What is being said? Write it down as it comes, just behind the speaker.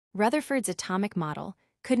Rutherford's atomic model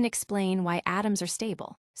couldn't explain why atoms are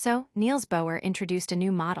stable. So, Niels Bohr introduced a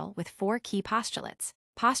new model with 4 key postulates.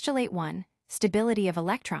 Postulate 1, stability of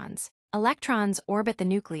electrons. Electrons orbit the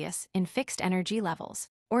nucleus in fixed energy levels,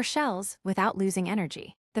 or shells, without losing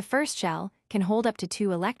energy. The first shell can hold up to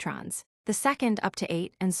 2 electrons, the second up to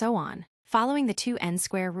 8, and so on, following the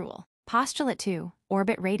 2n² rule. Postulate 2,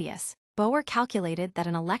 orbit radius. Bohr calculated that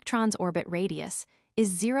an electron's orbit radius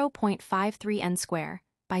is 0.53 n²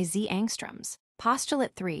 by z angstroms.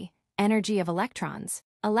 Postulate 3, energy of electrons.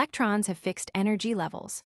 Electrons have fixed energy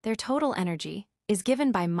levels. Their total energy is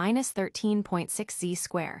given by minus 13.6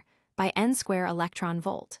 z² by n² electron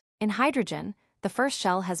volt. In hydrogen, the first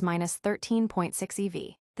shell has minus 13.6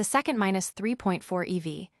 eV, the second minus 3.4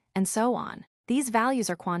 eV, and so on. These values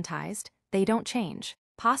are quantized, they don't change.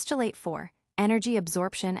 Postulate 4, energy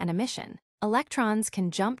absorption and emission. Electrons can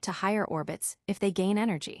jump to higher orbits if they gain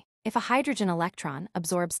energy. If a hydrogen electron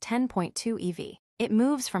absorbs 10.2 eV, it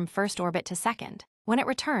moves from first orbit to second. When it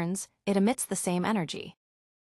returns, it emits the same energy.